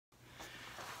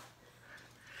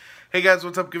Hey guys,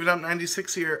 what's up? Give It Up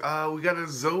 96 here. We got a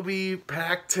Zobie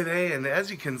pack today, and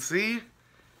as you can see,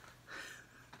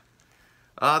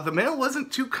 the mail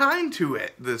wasn't too kind to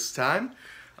it this time.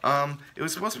 It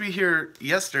was supposed to be here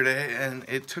yesterday, and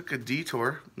it took a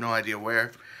detour, no idea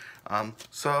where.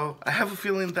 So I have a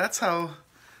feeling that's how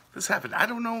this happened. I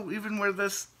don't know even where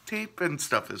this tape and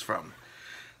stuff is from.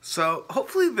 So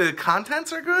hopefully the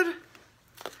contents are good.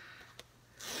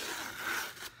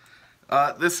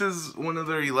 This is one of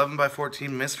their 11 by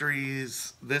 14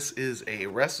 mysteries. This is a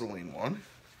wrestling one.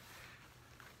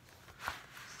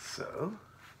 So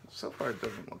far it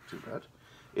doesn't look too bad.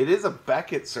 It is a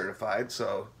Beckett certified,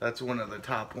 so that's one of the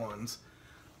top ones.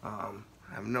 I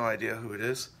have no idea who it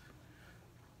is.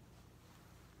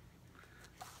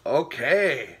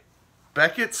 Okay.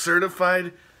 Beckett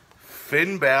certified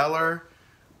Finn Balor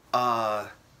 11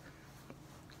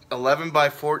 by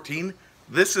 14.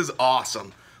 This is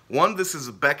awesome. One, this is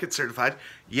Beckett certified.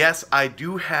 Yes, I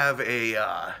do have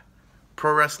a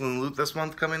Pro Wrestling Loot this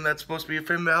month coming that's supposed to be a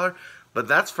Finn Balor, but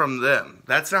that's from them.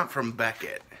 That's not from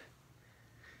Beckett.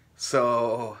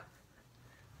 So,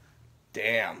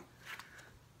 damn.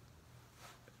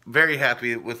 Very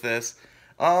happy with this.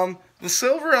 The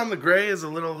silver on the gray is a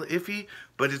little iffy,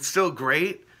 but it's still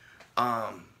great.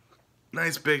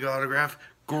 Nice big autograph.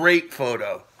 Great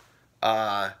photo.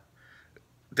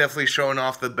 Definitely showing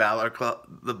off the Balor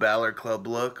Club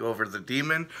look over the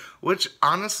Demon, which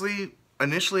honestly,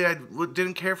 initially I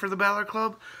didn't care for the Balor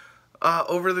Club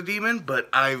over the Demon, but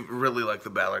I really like the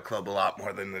Balor Club a lot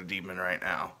more than the Demon right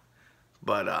now.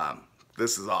 But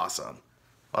this is awesome.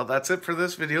 Well, that's it for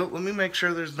this video. Let me make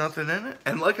sure there's nothing in it.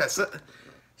 And like I said,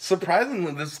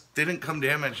 surprisingly, this didn't come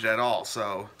damaged at all,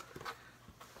 so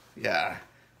yeah.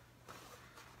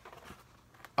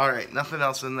 Alright, nothing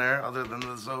else in there other than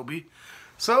the Zobie.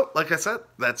 So, like I said,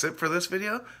 that's it for this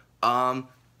video. I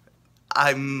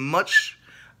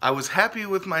was happy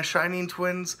with my Shining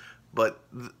Twins, but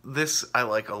this I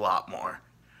like a lot more.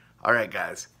 Alright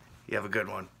guys, you have a good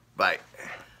one. Bye.